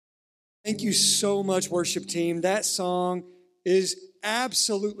Thank you so much, worship team. That song is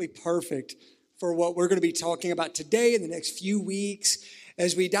absolutely perfect for what we're going to be talking about today in the next few weeks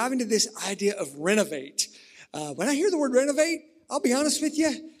as we dive into this idea of renovate. When I hear the word renovate, I'll be honest with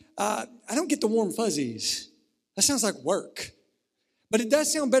you, I don't get the warm fuzzies. That sounds like work. But it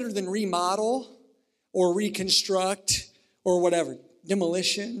does sound better than remodel or reconstruct or whatever.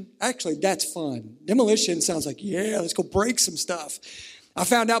 Demolition. Actually, that's fun. Demolition sounds like, yeah, let's go break some stuff. I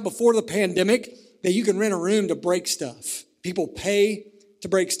found out before the pandemic that you can rent a room to break stuff. People pay to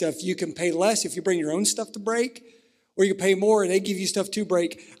break stuff. You can pay less if you bring your own stuff to break, or you can pay more and they give you stuff to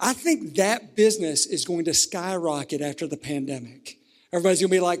break. I think that business is going to skyrocket after the pandemic. Everybody's going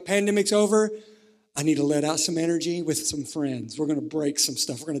to be like, pandemic's over. I need to let out some energy with some friends. We're going to break some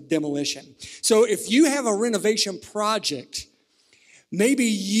stuff. We're going to demolition. So if you have a renovation project, maybe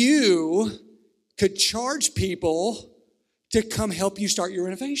you could charge people to come help you start your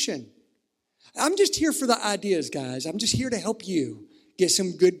renovation. I'm just here for the ideas, guys. I'm just here to help you get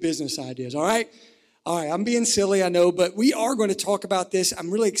some good business ideas, all right? All right, I'm being silly, I know, but we are going to talk about this.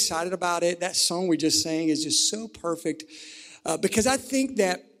 I'm really excited about it. That song we just sang is just so perfect because I think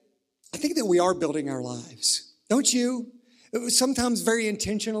that we are building our lives. Don't you? Sometimes very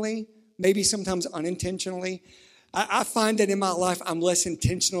intentionally, maybe sometimes unintentionally. I find that in my life, I'm less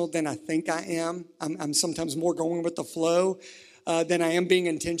intentional than I think I am. I'm sometimes more going with the flow than I am being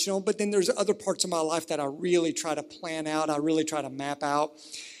intentional. But then there's other parts of my life that I really try to plan out. I really try to map out.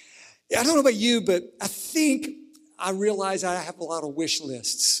 I don't know about you, but I think I realize I have a lot of wish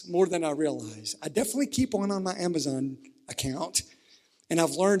lists, more than I realize. I definitely keep one on my Amazon account. And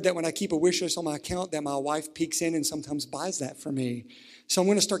I've learned that when I keep a wish list on my account, that my wife peeks in and sometimes buys that for me. So I'm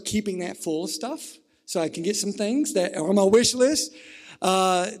going to start keeping that full of stuff, so I can get some things that are on my wish list.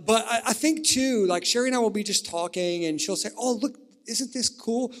 But I think, too, like Sherry and I will be just talking, and she'll say, oh, look, isn't this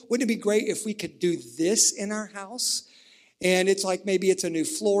cool? Wouldn't it be great if we could do this in our house? And it's like maybe it's a new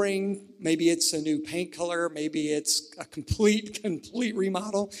flooring, maybe it's a new paint color, maybe it's a complete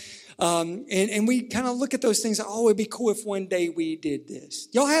remodel. And we kind of look at those things, oh, it'd be cool if one day we did this.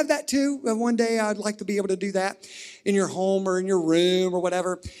 Y'all have that too? One day I'd like to be able to do that in your home or in your room or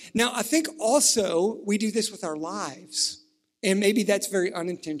whatever. Now, I think also we do this with our lives. And maybe that's very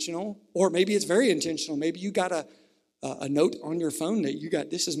unintentional, or maybe it's very intentional. Maybe you got a note on your phone that you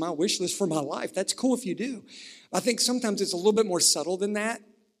got, this is my wish list for my life. That's cool if you do. I think sometimes it's a little bit more subtle than that.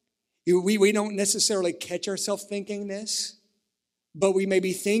 We don't necessarily catch ourselves thinking this. But we may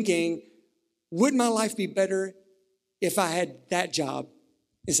be thinking, would my life be better if I had that job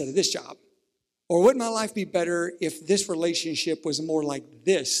instead of this job? Or would my life be better if this relationship was more like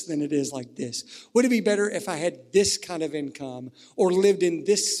this than it is like this? Would it be better if I had this kind of income or lived in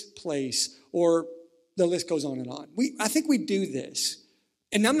this place, or the list goes on and on? I think we do this.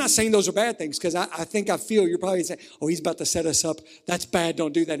 And I'm not saying those are bad things, because I feel you're probably saying, oh, he's about to set us up. That's bad.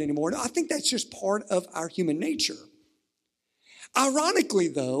 Don't do that anymore. No, I think that's just part of our human nature. Ironically,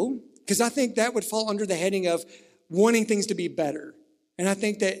 though, because I think that would fall under the heading of wanting things to be better. And I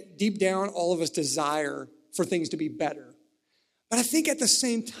think that deep down, all of us desire for things to be better. But I think at the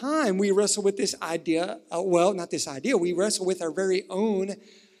same time, we wrestle with this idea, we wrestle with our very own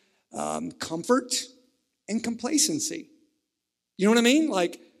comfort and complacency. You know what I mean?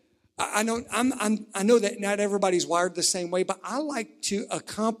 Like, I know that not everybody's wired the same way, but I like to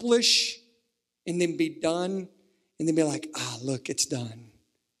accomplish and then be done and then be like, look, it's done.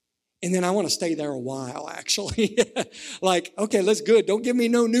 And then I want to stay there a while, actually. Like, okay, that's good. Don't give me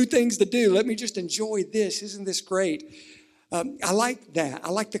no new things to do. Let me just enjoy this. Isn't this great? I like that. I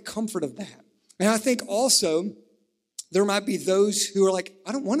like the comfort of that. And I think also there might be those who are like,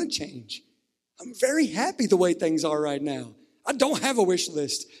 I don't want to change. I'm very happy the way things are right now. I don't have a wish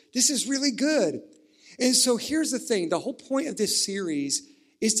list. This is really good. And so here's the thing. The whole point of this series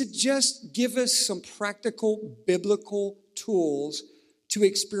is to just give us some practical biblical tools to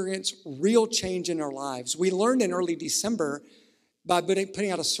experience real change in our lives. We learned in early December by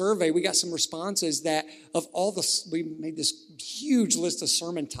putting out a survey, we got some responses that we made this huge list of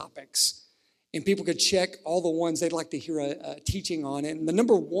sermon topics, and people could check all the ones they'd like to hear a teaching on. And the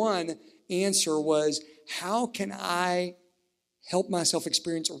number one answer was, how can I help myself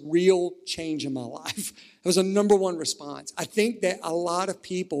experience real change in my life? That was a number one response. I think that a lot of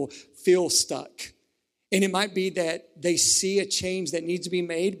people feel stuck. And it might be that they see a change that needs to be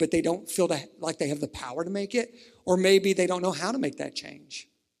made, but they don't feel like they have the power to make it. Or maybe they don't know how to make that change.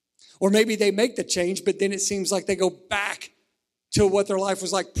 Or maybe they make the change, but then it seems like they go back to what their life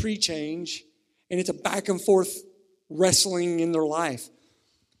was like pre-change. And it's a back and forth wrestling in their life.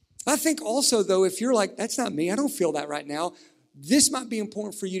 I think also, though, if you're like, that's not me, I don't feel that right now, this might be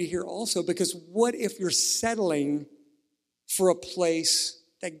important for you to hear also, because what if you're settling for a place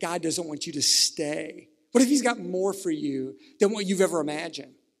that God doesn't want you to stay? What if he's got more for you than what you've ever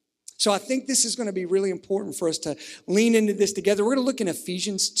imagined? So I think this is going to be really important for us to lean into this together. We're going to look in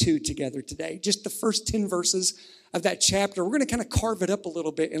Ephesians 2 together today, just the first 10 verses of that chapter. We're going to kind of carve it up a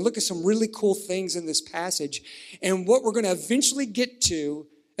little bit and look at some really cool things in this passage. And what we're going to eventually get to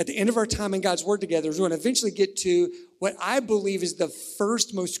at the end of our time in God's Word together is we're going to eventually get to what I believe is the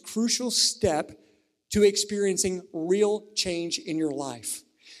first most crucial step to experiencing real change in your life.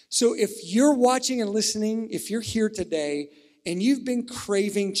 So if you're watching and listening, if you're here today and you've been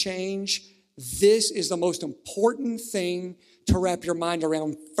craving change, this is the most important thing to wrap your mind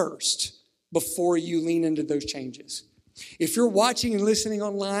around first before you lean into those changes. If you're watching and listening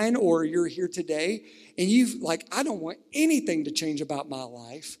online, or you're here today and you've I don't want anything to change about my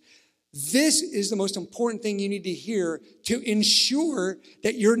life, this is the most important thing you need to hear to ensure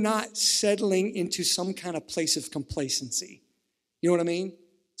that you're not settling into some kind of place of complacency. You know what I mean?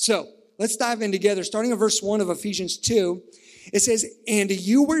 So let's dive in together. Starting in verse 1 of Ephesians 2, it says, "And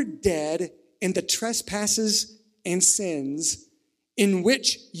you were dead in the trespasses and sins in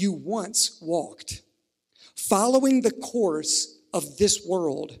which you once walked, following the course of this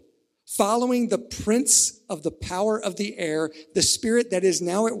world, following the prince of the power of the air, the spirit that is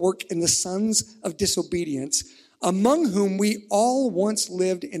now at work in the sons of disobedience, among whom we all once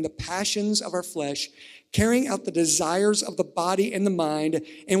lived in the passions of our flesh, carrying out the desires of the body and the mind,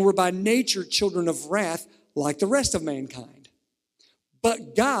 and were by nature children of wrath like the rest of mankind.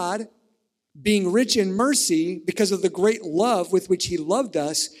 But God, being rich in mercy, because of the great love with which he loved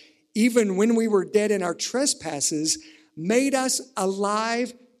us, even when we were dead in our trespasses, made us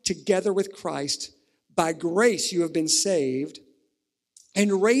alive together with Christ. By grace you have been saved,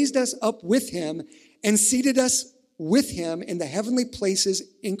 and raised us up with him, and seated us with him in the heavenly places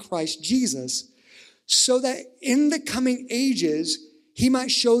in Christ Jesus, so that in the coming ages he might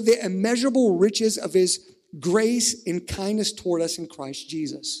show the immeasurable riches of his grace and kindness toward us in Christ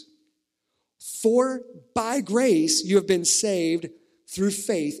Jesus. For by grace you have been saved through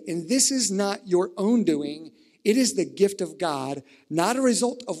faith, and this is not your own doing. It is the gift of God, not a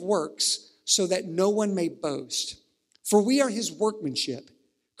result of works, so that no one may boast. For we are his workmanship,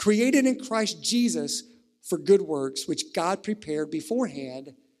 created in Christ Jesus for good works, which God prepared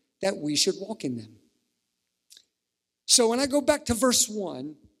beforehand that we should walk in them." So when I go back to verse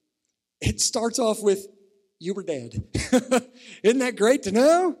 1, it starts off with, "You were dead." Isn't that great to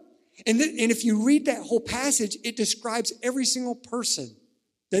know? And if you read that whole passage, it describes every single person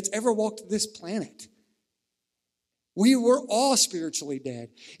that's ever walked this planet. We were all spiritually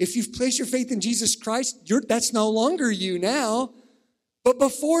dead. If you've placed your faith in Jesus Christ, that's no longer you now. But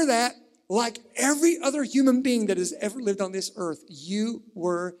before that, like every other human being that has ever lived on this earth, you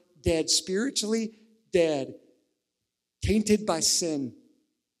were dead, spiritually dead, tainted by sin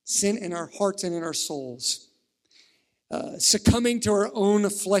in our hearts and in our souls. Succumbing to our own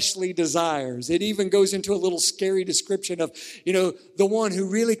fleshly desires. It even goes into a little scary description of, the one who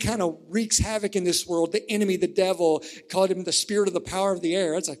really kind of wreaks havoc in this world, the enemy, the devil, called him the spirit of the power of the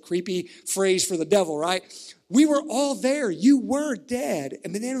air. That's a creepy phrase for the devil, right? We were all there. You were dead.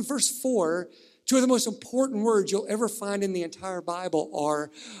 And then in verse 4, two of the most important words you'll ever find in the entire Bible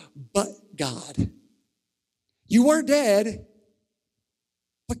are, "but God." You were dead,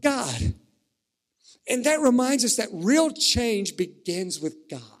 but God. And that reminds us that real change begins with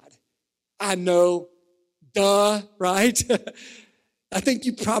God. I know, duh, right? I think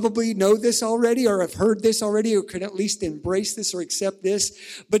you probably know this already, or have heard this already, or can at least embrace this or accept this.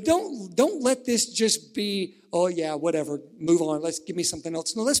 But don't let this just be, "Oh yeah, whatever, move on, give me something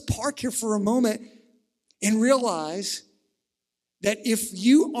else." No, let's park here for a moment and realize that if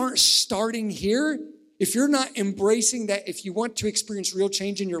you aren't starting here, if you're not embracing that, if you want to experience real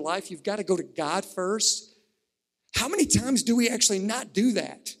change in your life, you've got to go to God first. How many times do we actually not do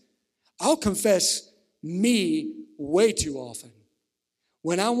that? I'll confess, me, way too often.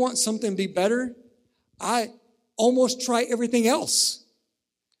 When I want something to be better, I almost try everything else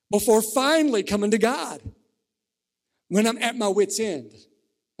before finally coming to God. When I'm at my wit's end,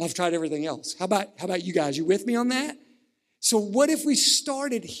 I've tried everything else. How about you guys? You with me on that? So what if we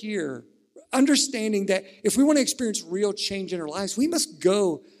started here, understanding that if we want to experience real change in our lives, we must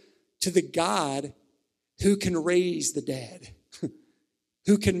go to the God who can raise the dead,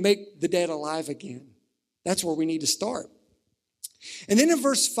 who can make the dead alive again. That's where we need to start. And then in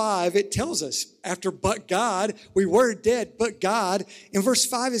verse 5, it tells us, after "but God," we were dead, but God. In verse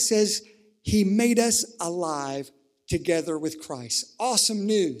 5, it says, "He made us alive together with Christ." Awesome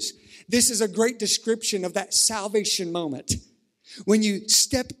news. This is a great description of that salvation moment. When you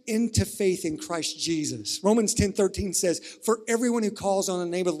step into faith in Christ Jesus. Romans 10:13 says, for everyone who calls on the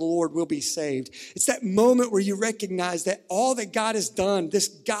name of the Lord will be saved. It's that moment where you recognize that all that God has done, this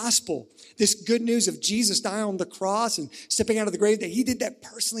gospel, this good news of Jesus dying on the cross and stepping out of the grave, that he did that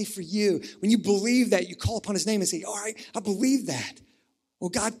personally for you. When you believe that, you call upon his name and say, all right, I believe that. Well,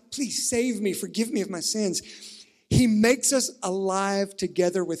 God, please save me, forgive me of my sins. He makes us alive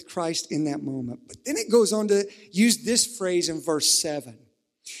together with Christ in that moment. But then it goes on to use this phrase in verse 7.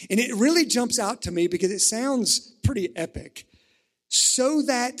 And it really jumps out to me because it sounds pretty epic. So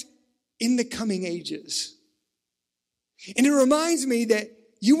that in the coming ages. And it reminds me that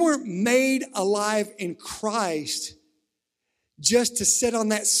you weren't made alive in Christ just to sit on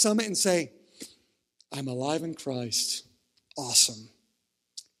that summit and say, I'm alive in Christ. Awesome.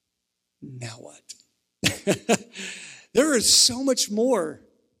 Now what? There is so much more.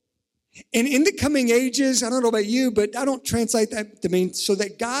 And in the coming ages, I don't know about you, but I don't translate that to mean so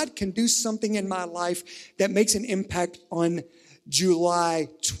that God can do something in my life that makes an impact on July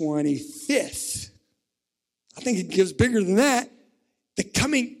 25th. I think it gives bigger than that. The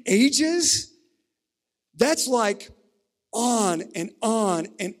coming ages, that's like on and on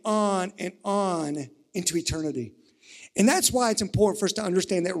and on and on into eternity. And that's why it's important for us to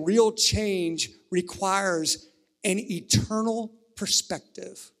understand that real change requires an eternal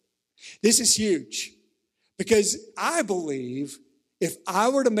perspective. This is huge because I believe if I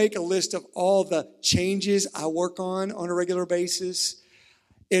were to make a list of all the changes I work on a regular basis,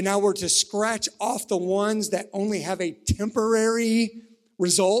 and I were to scratch off the ones that only have a temporary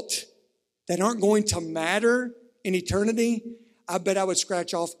result that aren't going to matter in eternity, I bet I would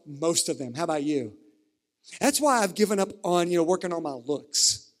scratch off most of them. How about you? That's why I've given up on, working on my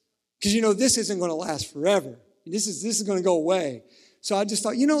looks. Because, this isn't going to last forever. This is going to go away. So I just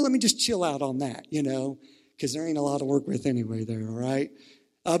thought, let me just chill out on that, because there ain't a lot to work with anyway there, all right?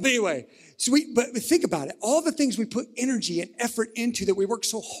 But anyway, but think about it. All the things we put energy and effort into that we work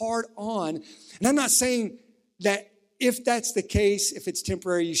so hard on, and I'm not saying that if that's the case, if it's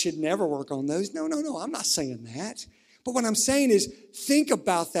temporary, you should never work on those. No, I'm not saying that. But what I'm saying is think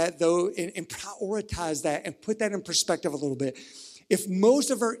about that, though, and prioritize that and put that in perspective a little bit. If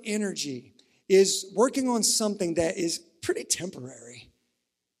most of our energy is working on something that is pretty temporary,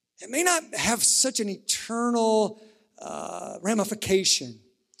 it may not have such an eternal ramification.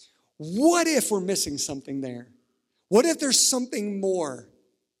 What if we're missing something there? What if there's something more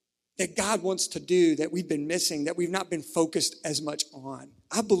that God wants to do that we've been missing, that we've not been focused as much on?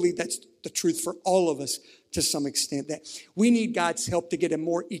 I believe that's the truth for all of us to some extent, that we need God's help to get a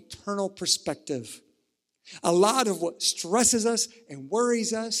more eternal perspective. A lot of what stresses us and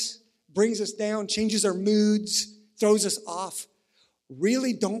worries us, brings us down, changes our moods, throws us off,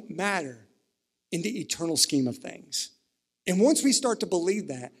 really don't matter in the eternal scheme of things. And once we start to believe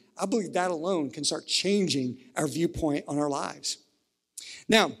that, I believe that alone can start changing our viewpoint on our lives.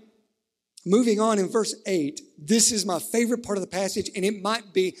 Now, moving on in verse 8, this is my favorite part of the passage, and it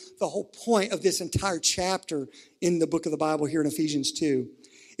might be the whole point of this entire chapter in the book of the Bible here in Ephesians 2.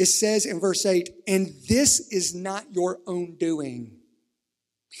 It says in verse 8, and this is not your own doing.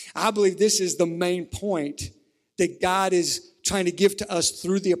 I believe this is the main point that God is trying to give to us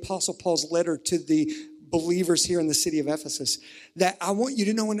through the Apostle Paul's letter to the believers here in the city of Ephesus, that I want you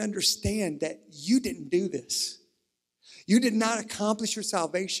to know and understand that you didn't do this. You did not accomplish your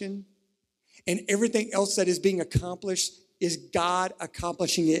salvation. And everything else that is being accomplished is God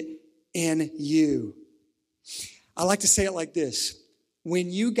accomplishing it in you. I like to say it like this.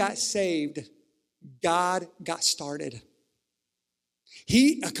 When you got saved, God got started.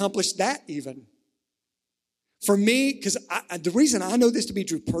 He accomplished that even. For me, because the reason I know this to be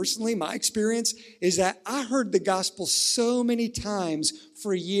true personally, my experience, is that I heard the gospel so many times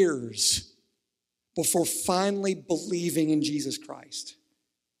for years before finally believing in Jesus Christ.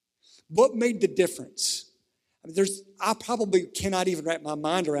 What made the difference? I probably cannot even wrap my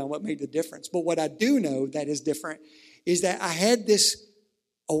mind around what made the difference. But what I do know that is different is that I had this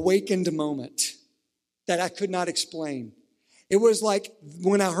awakened moment that I could not explain. It was like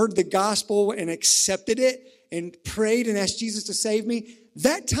when I heard the gospel and accepted it and prayed and asked Jesus to save me,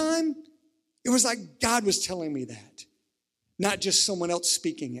 that time, it was like God was telling me that, not just someone else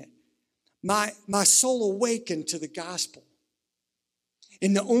speaking it. My soul awakened to the gospel.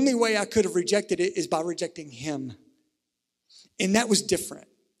 And the only way I could have rejected it is by rejecting him. And that was different.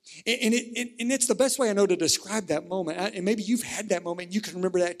 And it's the best way I know to describe that moment. And maybe you've had that moment and you can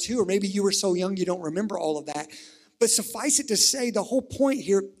remember that too. Or maybe you were so young you don't remember all of that. But suffice it to say, the whole point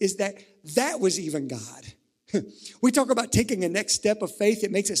here is that was even God. We talk about taking a next step of faith.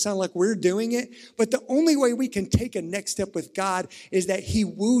 It makes it sound like we're doing it. But the only way we can take a next step with God is that he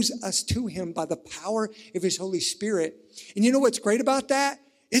woos us to him by the power of his Holy Spirit. And you know what's great about that?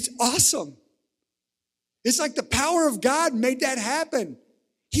 It's awesome. It's like the power of God made that happen.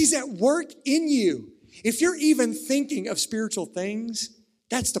 He's at work in you. If you're even thinking of spiritual things,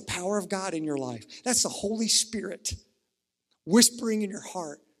 that's the power of God in your life. That's the Holy Spirit whispering in your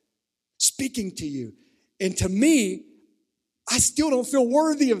heart, speaking to you. And to me, I still don't feel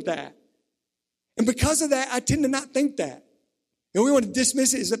worthy of that. And because of that, I tend to not think that. And we want to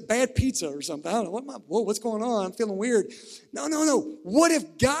dismiss it as a bad pizza or something. I don't know, what's going on? I'm feeling weird. No. What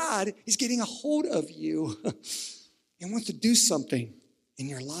if God is getting a hold of you and wants to do something in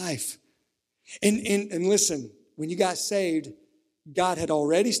your life? And listen, when you got saved, God had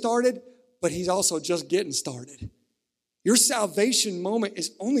already started, but he's also just getting started. Your salvation moment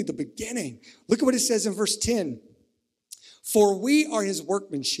is only the beginning. Look at what it says in verse 10. For we are his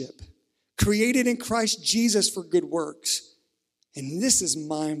workmanship, created in Christ Jesus for good works. And this is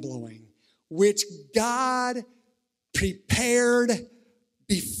mind-blowing, which God prepared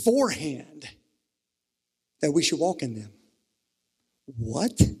beforehand that we should walk in them.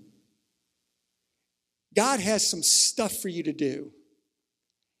 What? God has some stuff for you to do.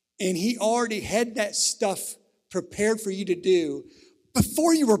 And he already had that stuff prepared for you to do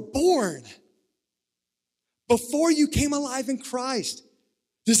before you were born, before you came alive in Christ.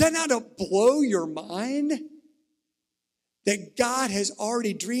 Does that not blow your mind? That God has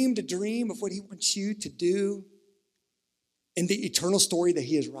already dreamed a dream of what he wants you to do in the eternal story that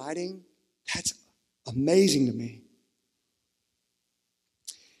he is writing? That's amazing to me.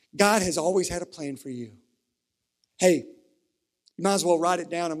 God has always had a plan for you. Hey, you might as well write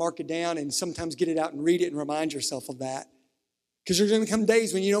it down and mark it down and sometimes get it out and read it and remind yourself of that. Because there's going to come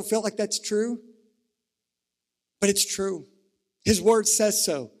days when you don't feel like that's true. But it's true. His word says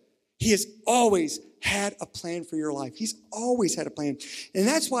so. He has always had a plan for your life. He's always had a plan. And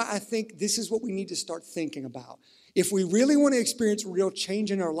that's why I think this is what we need to start thinking about. If we really want to experience real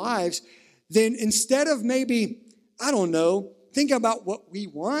change in our lives, then instead of maybe, thinking about what we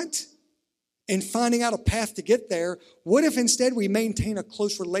want and finding out a path to get there, what if instead we maintain a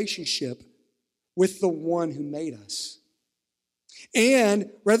close relationship with the one who made us?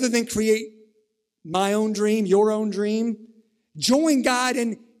 And rather than create my own dream, your own dream, join God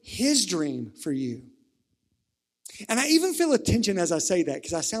in his dream for you. And I even feel a tension as I say that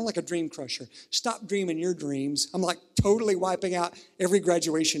because I sound like a dream crusher. Stop dreaming your dreams. I'm like totally wiping out every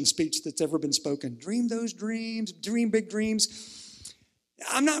graduation speech that's ever been spoken. Dream those dreams, dream big dreams.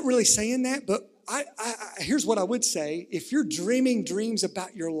 I'm not really saying that, but here's what I would say. If you're dreaming dreams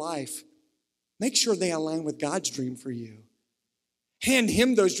about your life, make sure they align with God's dream for you. Hand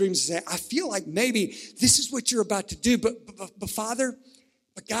him those dreams and say, I feel like maybe this is what you're about to do, but Father,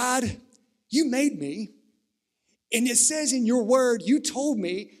 but God, you made me. And it says in your word, you told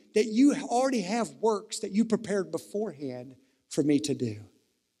me that you already have works that you prepared beforehand for me to do.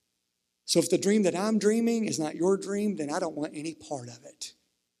 So if the dream that I'm dreaming is not your dream, then I don't want any part of it.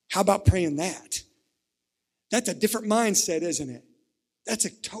 How about praying that? That's a different mindset, isn't it? That's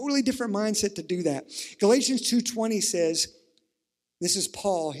a totally different mindset to do that. Galatians 2:20 says, this is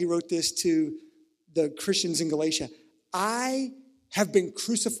Paul, he wrote this to the Christians in Galatia. I have been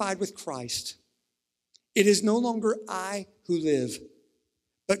crucified with Christ. It is no longer I who live,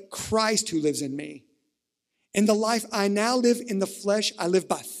 but Christ who lives in me. And the life I now live in the flesh, I live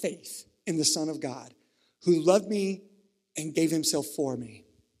by faith in the Son of God, who loved me and gave himself for me.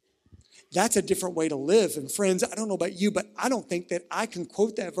 That's a different way to live. And friends, I don't know about you, but I don't think that I can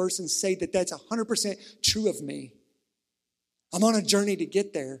quote that verse and say that that's 100% true of me. I'm on a journey to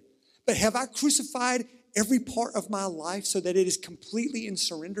get there. But have I crucified every part of my life so that it is completely in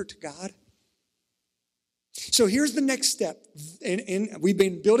surrender to God? So here's the next step, and we've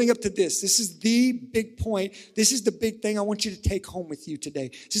been building up to this. This is the big point. This is the big thing I want you to take home with you today.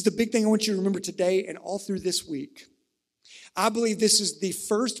 This is the big thing I want you to remember today and all through this week. I believe this is the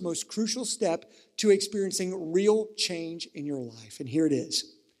first most crucial step to experiencing real change in your life. And here it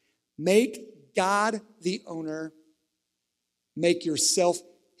is. Make God the owner. Make yourself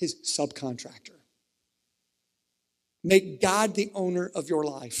his subcontractor. Make God the owner of your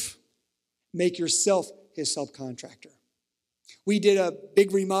life. Make yourself his subcontractor. We did a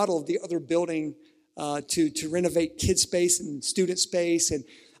big remodel of the other building to renovate kid space and student space, and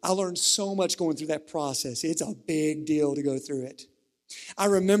I learned so much going through that process. It's a big deal to go through it. I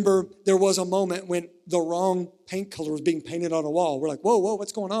remember there was a moment when the wrong paint color was being painted on a wall. We're like, whoa,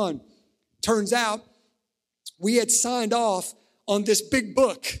 what's going on? Turns out we had signed off on this big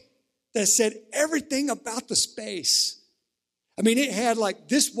book that said everything about the space. I mean, it had like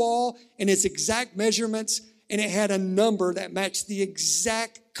this wall and its exact measurements, and it had a number that matched the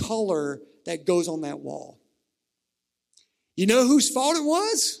exact color that goes on that wall. You know whose fault it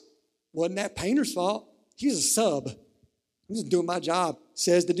was? Wasn't that painter's fault. He was a sub. I'm just doing my job.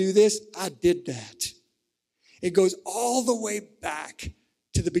 Says to do this, I did that. It goes all the way back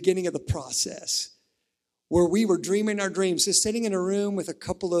to the beginning of the process where we were dreaming our dreams, just sitting in a room with a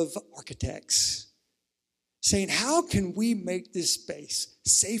couple of architects saying, how can we make this space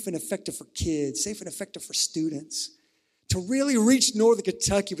safe and effective for kids, safe and effective for students, to really reach Northern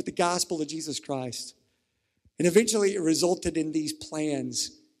Kentucky with the gospel of Jesus Christ? And eventually it resulted in these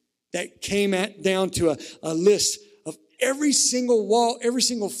plans that came down to a list of every single wall, every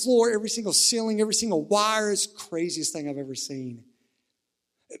single floor, every single ceiling, every single wire. It's the craziest thing I've ever seen.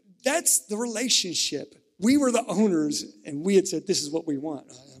 That's the relationship. We were the owners, and we had said, this is what we want.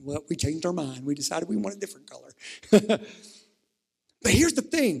 Well, we changed our mind. We decided we want a different color. But here's the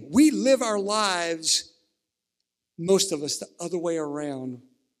thing. We live our lives, most of us, the other way around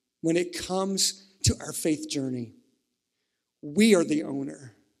when it comes to our faith journey. We are the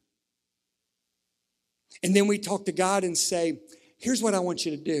owner. And then we talk to God and say, here's what I want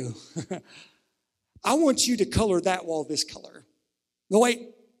you to do. I want you to color that wall this color. No, wait,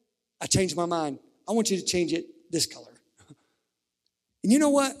 I changed my mind. I want you to change it this color. And you know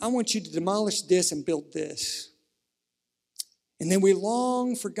what? I want you to demolish this and build this. And then we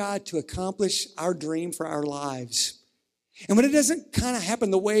long for God to accomplish our dream for our lives. And when it doesn't kind of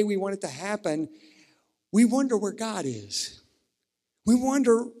happen the way we want it to happen, we wonder where God is. We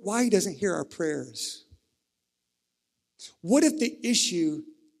wonder why he doesn't hear our prayers. What if the issue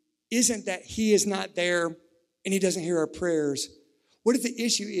isn't that he is not there and he doesn't hear our prayers? What if the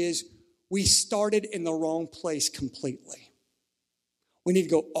issue is we started in the wrong place completely? We need to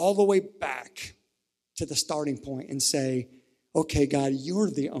go all the way back to the starting point and say, okay, God, you're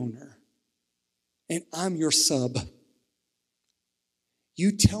the owner and I'm your sub.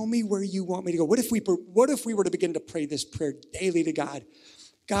 You tell me where you want me to go. What if we were to begin to pray this prayer daily to God?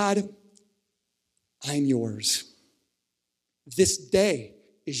 God, I'm yours. This day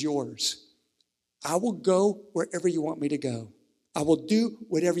is yours. I will go wherever you want me to go. I will do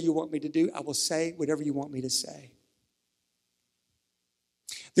whatever you want me to do. I will say whatever you want me to say.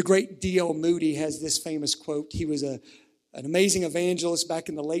 The great D.L. Moody has this famous quote. He was an amazing evangelist back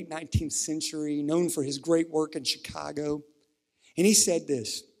in the late 19th century, known for his great work in Chicago. And he said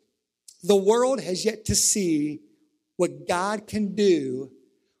this, the world has yet to see what God can do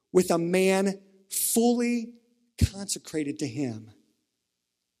with a man fully consecrated to him.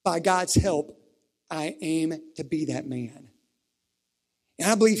 By God's help, I aim to be that man.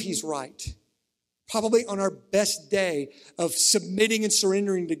 And I believe he's right. Probably on our best day of submitting and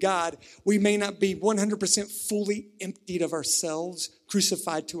surrendering to God, we may not be 100% fully emptied of ourselves,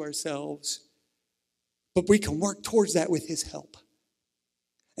 crucified to ourselves, but we can work towards that with his help.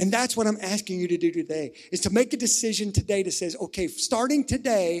 And that's what I'm asking you to do today, is to make a decision today that says, okay, starting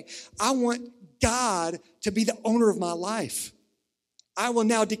today, I want God to be the owner of my life. I will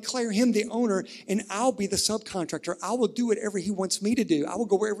now declare him the owner, and I'll be the subcontractor. I will do whatever he wants me to do. I will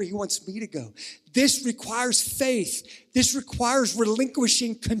go wherever he wants me to go. This requires faith. This requires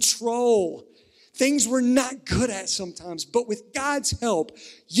relinquishing control. Things we're not good at sometimes, but with God's help,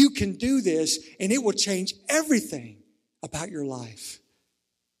 you can do this, and it will change everything about your life.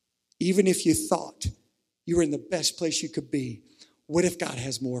 Even if you thought you were in the best place you could be, what if God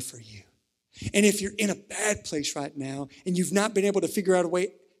has more for you? And if you're in a bad place right now and you've not been able to figure out a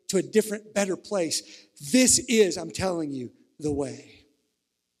way to a different, better place, this is, I'm telling you, the way.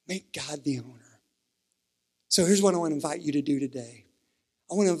 Make God the owner. So here's what I want to invite you to do today.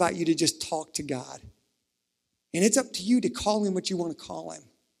 I want to invite you to just talk to God. And it's up to you to call him what you want to call him.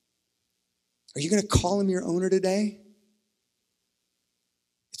 Are you going to call him your owner today?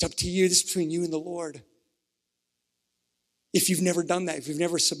 It's up to you. This is between you and the Lord. If you've never done that, if you've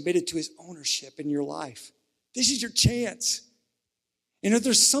never submitted to his ownership in your life, this is your chance. And if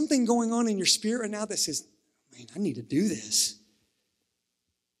there's something going on in your spirit right now that says, man, I need to do this,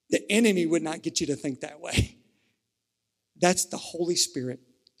 the enemy would not get you to think that way. That's the Holy Spirit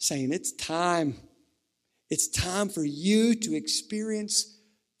saying, it's time. It's time for you to experience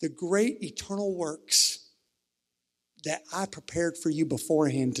the great eternal works that I prepared for you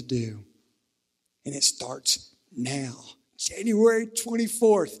beforehand to do. And it starts now. January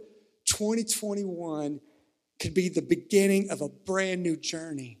 24th, 2021 could be the beginning of a brand new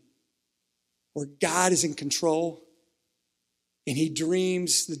journey where God is in control and he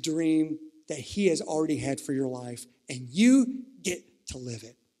dreams the dream that he has already had for your life, and you get to live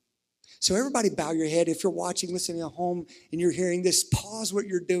it. So everybody bow your head. If you're watching, listening at home, and you're hearing this, pause what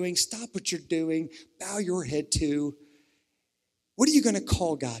you're doing, stop what you're doing, bow your head too. What are you going to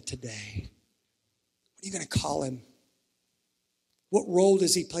call God today? What are you going to call him? What role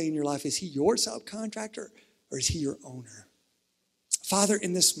does he play in your life? Is he your subcontractor or is he your owner? Father,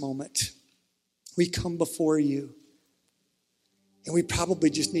 in this moment, we come before you, and we probably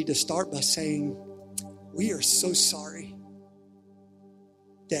just need to start by saying, we are so sorry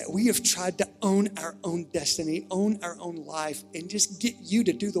that we have tried to own our own destiny, own our own life, and just get you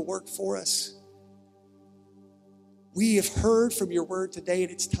to do the work for us. We have heard from your word today,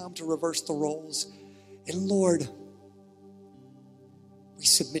 and it's time to reverse the roles. And Lord, we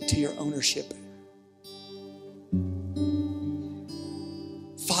submit to your ownership.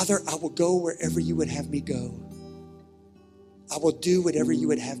 Father, I will go wherever you would have me go. I will do whatever you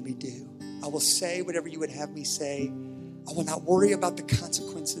would have me do. I will say whatever you would have me say. I will not worry about the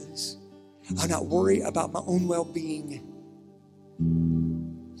consequences. I will not worry about my own well-being.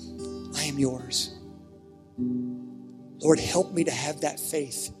 I am yours. Lord, help me to have that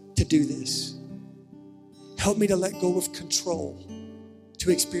faith to do this. Help me to let go of control to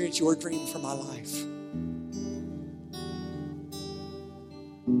experience your dream for my life.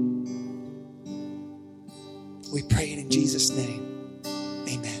 We pray it in Jesus' name.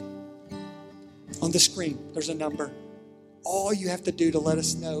 Amen. On the screen, there's a number. All you have to do to let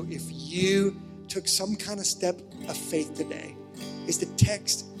us know if you took some kind of step of faith today is to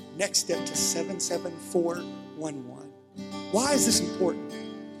text next step to 77411. Why is this important?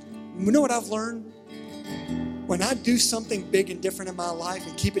 You know what I've learned? When I do something big and different in my life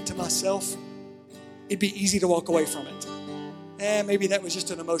and keep it to myself, it'd be easy to walk away from it. Maybe that was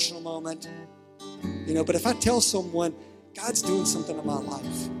just an emotional moment. But if I tell someone, God's doing something in my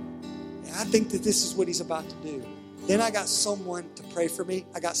life, and I think that this is what he's about to do, then I got someone to pray for me.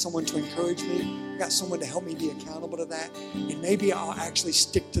 I got someone to encourage me. I got someone to help me be accountable to that. And maybe I'll actually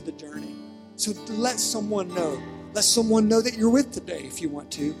stick to the journey. So let someone know. Let someone know that you're with today if you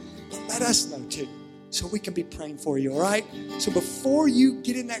want to. But let us know too, so we can be praying for you, all right? So before you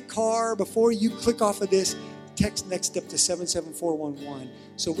get in that car, before you click off of this, text next step to 77411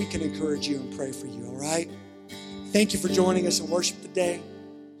 so we can encourage you and pray for you, all right? Thank you for joining us in worship today.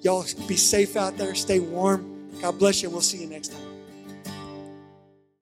 Y'all be safe out there. Stay warm. God bless you, and we'll see you next time.